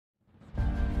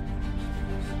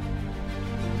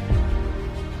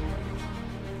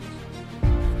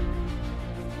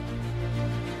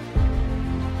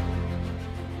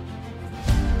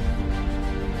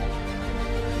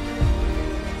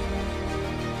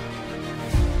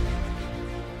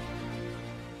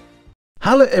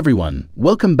Hello everyone,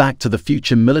 welcome back to the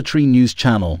Future Military News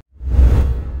channel.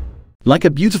 Like a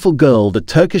beautiful girl, the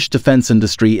Turkish defense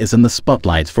industry is in the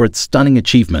spotlight for its stunning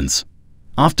achievements.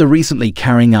 After recently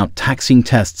carrying out taxiing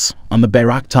tests on the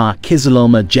Bayraktar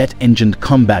Kizilelma jet-engined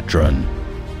combat drone.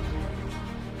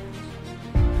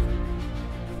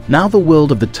 Now the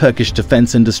world of the Turkish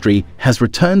defense industry has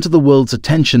returned to the world's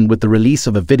attention with the release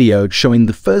of a video showing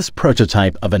the first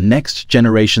prototype of a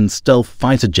next-generation stealth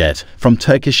fighter jet from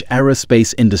Turkish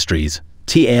Aerospace Industries,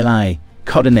 TAI,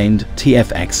 codenamed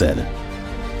TF-X.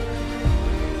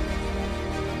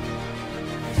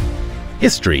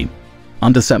 History.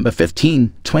 On December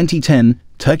 15, 2010,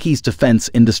 Turkey's Defense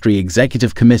Industry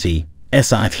Executive Committee,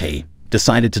 SIFK,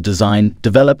 decided to design,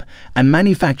 develop, and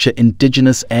manufacture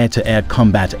indigenous air-to-air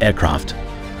combat aircraft.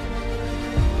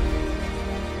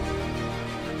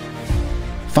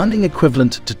 Funding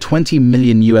equivalent to $20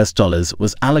 million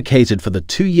was allocated for the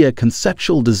 2-year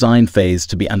conceptual design phase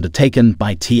to be undertaken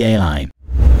by TAI.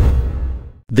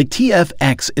 The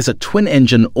TF-X is a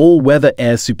twin-engine all-weather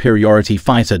air superiority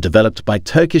fighter developed by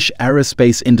Turkish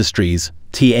Aerospace Industries,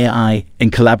 TAI,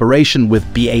 in collaboration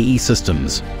with BAE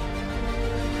Systems.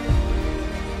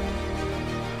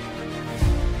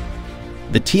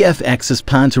 The TF-X is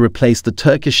planned to replace the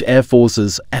Turkish Air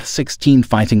Force's F-16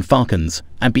 Fighting Falcons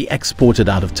and be exported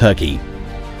out of Turkey.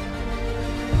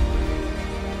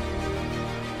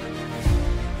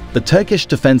 The Turkish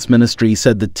Defense Ministry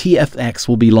said the TF-X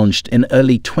will be launched in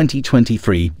early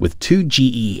 2023 with 2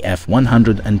 GE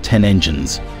F-110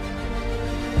 engines.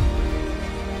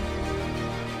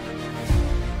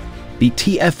 The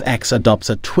TF-X adopts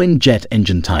a twin-jet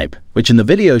engine type, which in the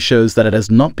video shows that it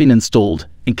has not been installed,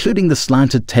 including the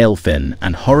slanted tail fin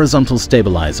and horizontal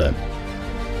stabilizer.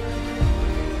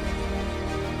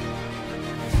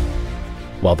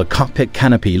 While the cockpit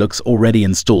canopy looks already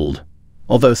installed,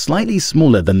 although slightly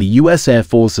smaller than the US Air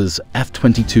Force's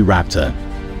F-22 Raptor.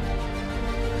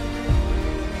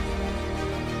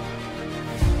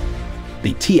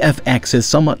 The TF-X is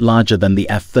somewhat larger than the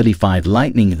F-35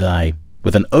 Lightning II,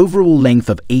 with an overall length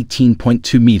of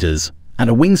 18.2 meters and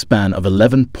a wingspan of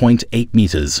 11.8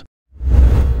 meters.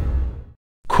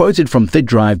 Quoted from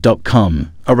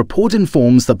thidrive.com, a report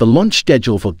informs that the launch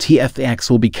schedule for TF-X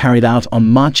will be carried out on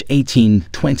March 18,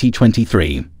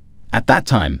 2023. At that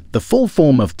time, the full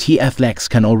form of TF-X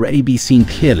can already be seen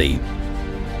clearly.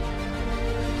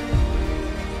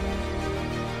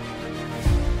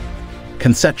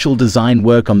 Conceptual design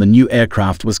work on the new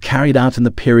aircraft was carried out in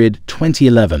the period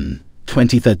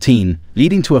 2011-2013,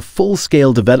 leading to a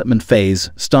full-scale development phase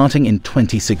starting in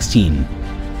 2016.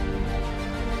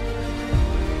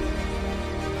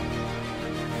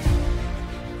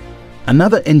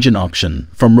 Another engine option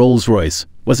from Rolls-Royce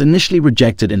was initially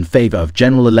rejected in favor of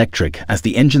General Electric as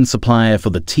the engine supplier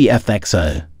for the TF-X.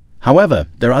 However,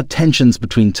 there are tensions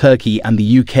between Turkey and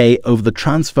the UK over the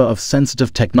transfer of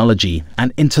sensitive technology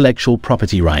and intellectual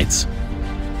property rights.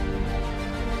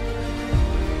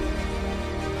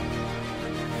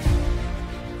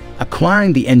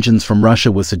 Acquiring the engines from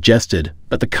Russia was suggested,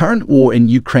 but the current war in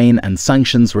Ukraine and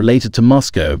sanctions related to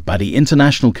Moscow by the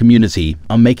international community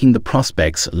are making the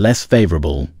prospects less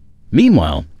favorable.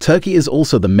 Meanwhile, Turkey is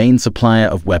also the main supplier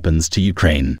of weapons to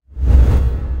Ukraine.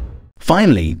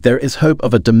 Finally, there is hope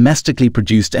of a domestically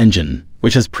produced engine,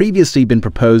 which has previously been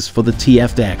proposed for the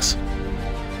TF-X.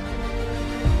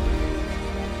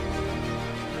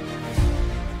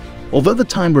 Although the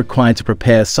time required to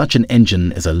prepare such an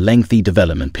engine is a lengthy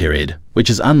development period, which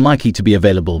is unlikely to be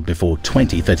available before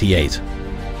 2038.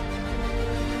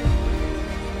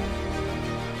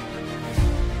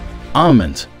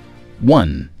 Armament.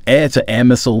 1. Air-to-air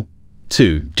missile.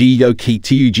 2.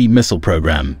 GOK-TUG missile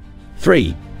program.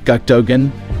 3. Gökdogan,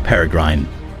 Peregrine.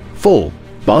 4.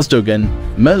 Bozdogan,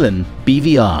 Merlin,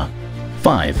 BVR.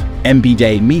 5.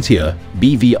 MB-Day Meteor,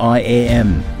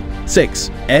 BVIAM.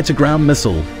 6. Air-to-ground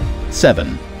missile.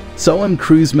 7. SOAM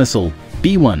cruise missile,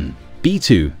 B1,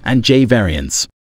 B2, and J variants.